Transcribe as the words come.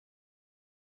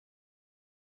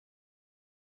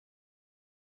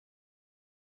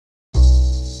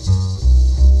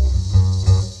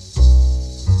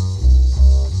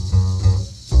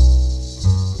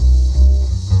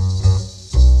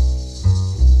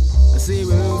see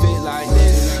we move it like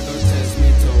this. Nothing I got test me,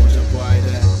 told ya boy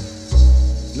that.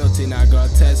 Nothing I got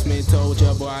test me, told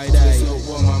ya boy that. It's not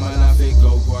one man, I think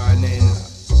go on in.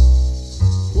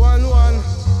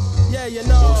 1-1, yeah you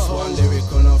know. Boss one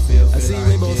lyric on a feel I see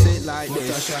we both sit like this.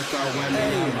 Put a shack out when me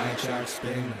on my track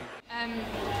spin.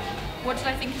 What did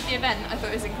I think of the event? I thought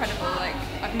it was incredible. Like,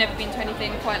 I've never been to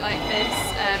anything quite like this.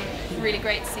 Really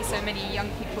great to see so many young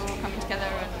people coming together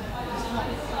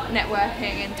and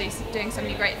networking and doing so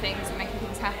many great things and making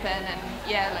things happen. And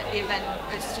yeah, like the event,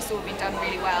 it's just all been done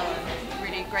really well and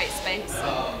really great space.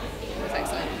 It was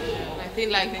excellent. I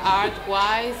think like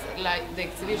art-wise, like the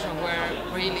exhibition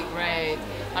were really great.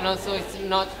 And also it's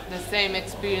not the same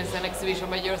experience an exhibition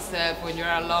by yourself when you're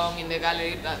alone in the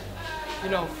gallery that, you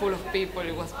know, full of people.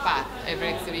 It was packed, every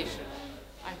exhibition.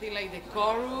 I think like the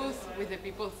chorus with the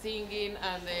people singing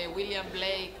and the William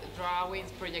Blake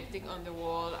drawings projecting on the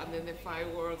wall and then the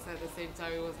fireworks at the same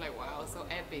time, it was like, wow, so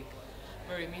epic.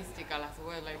 Very mystical as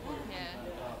well. Like,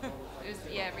 yeah. It was,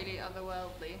 yeah, really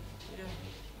otherworldly.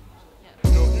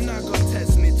 Yeah. Nothing I got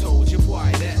test me, told you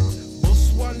why that.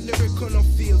 Bust one lyric on a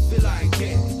feel like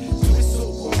it. Twist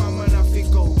up one man, I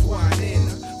think go on in.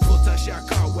 Put a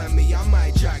shack out when me on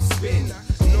my track spin.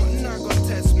 Nothing I got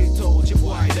test me, told you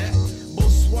why that.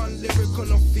 Bust one lyric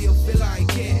on a feel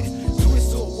like it.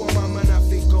 Twist up one man, I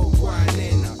think go on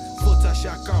in. Put a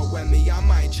shack out when me on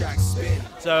my track spin.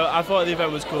 So I thought the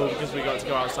event was cool because we got to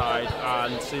go outside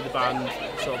and see the band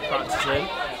sort of practicing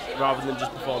rather than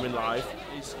just performing live.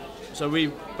 So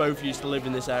we both used to live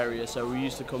in this area, so we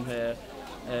used to come here,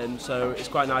 and so it's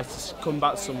quite nice to come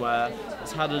back somewhere.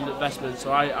 It's had an investment,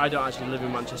 so I don't actually live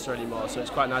in Manchester anymore, so it's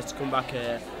quite nice to come back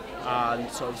here and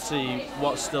sort of see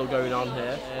what's still going on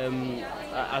here.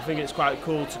 I think it's quite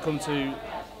cool to come to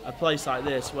a place like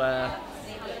this where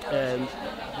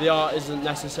the art isn't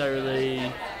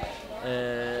necessarily,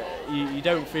 you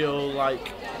don't feel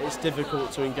like it's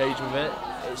difficult to engage with it.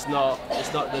 It's not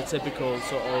the typical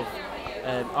sort of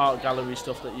art gallery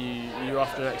stuff that you're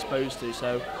often exposed to.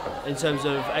 So in terms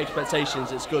of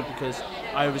expectations, it's good because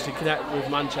I obviously connect with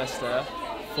Manchester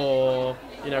for,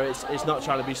 you know, it's not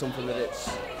trying to be something that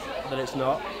it's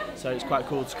not. So it's quite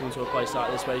cool to come to a place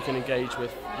like this where you can engage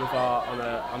with art on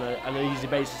an easy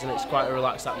basis, and it's quite a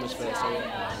relaxed atmosphere. So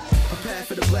yeah. Prepare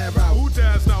for the blare out. Who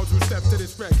dares now to step to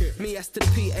this record? Me S to the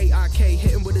P-A-I-K,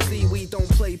 hitting with a Z, we don't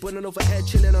play. But another head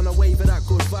chilling on a wave of that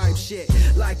good vibe shit.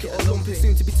 Like it or lump it,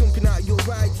 soon to be thumping out your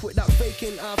ride. Quit that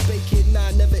faking, I fake it,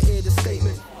 nah, never hear the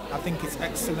statement. I think it's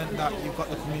excellent that you've got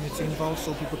the community involved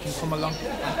so people can come along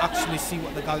and actually see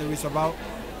what the gallery is about.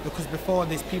 Because before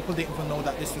this, people didn't even know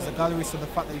that this was a gallery, so the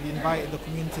fact that you invited the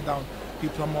community down,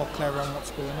 people are more clear on what's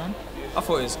going on. I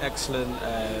thought it was excellent,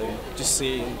 just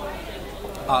seeing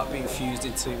art being fused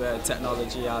into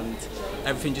technology and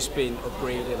everything just being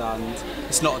upgraded, and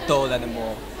it's not dull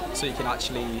anymore, so you can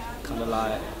actually kind of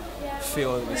like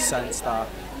feel the sense that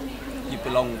you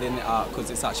belong within the art because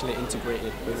it's actually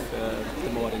integrated with the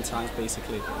modern times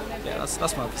basically. Yeah,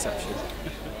 that's my perception.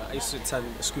 I used to attend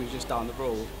a school just down the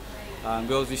road.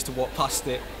 We always used to walk past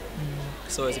it,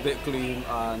 so it's a bit gloom,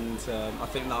 and I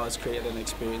think now it's created an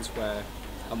experience where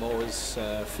I'm always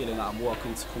feeling that I'm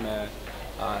welcome to come here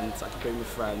and I can bring my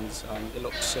friends, and it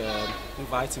looks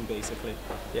inviting basically,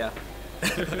 yeah.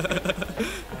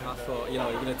 I thought, you know,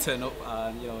 you're going to turn up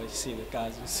and, you know, you see the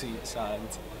guys in suits and,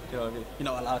 you know, you're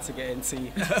not allowed to get in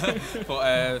tea,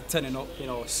 but turning up, you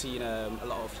know, seeing a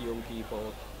lot of young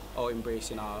people all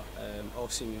embracing art, all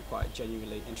seeming quite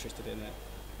genuinely interested in it.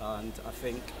 And I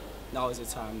think now is the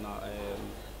time that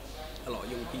a lot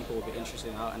of young people will be interested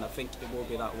in art, and I think it will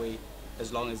be that way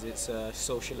as long as it's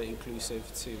socially inclusive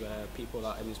to people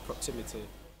that are in its proximity.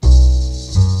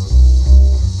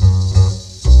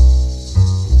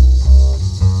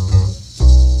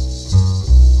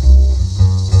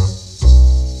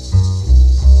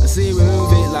 I see we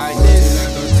move it like this.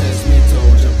 Nothing I got test me,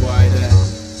 told ya boy that.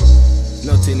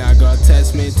 Nothing I got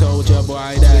test me, told ya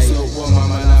boy that. It's not one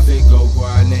man, I think go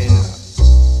on in.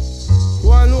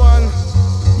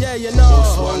 1-1, yeah you know.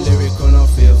 Bust one lyric on a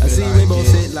feel I see we both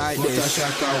sit like this. Put a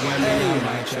shack out when me on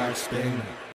my track spin.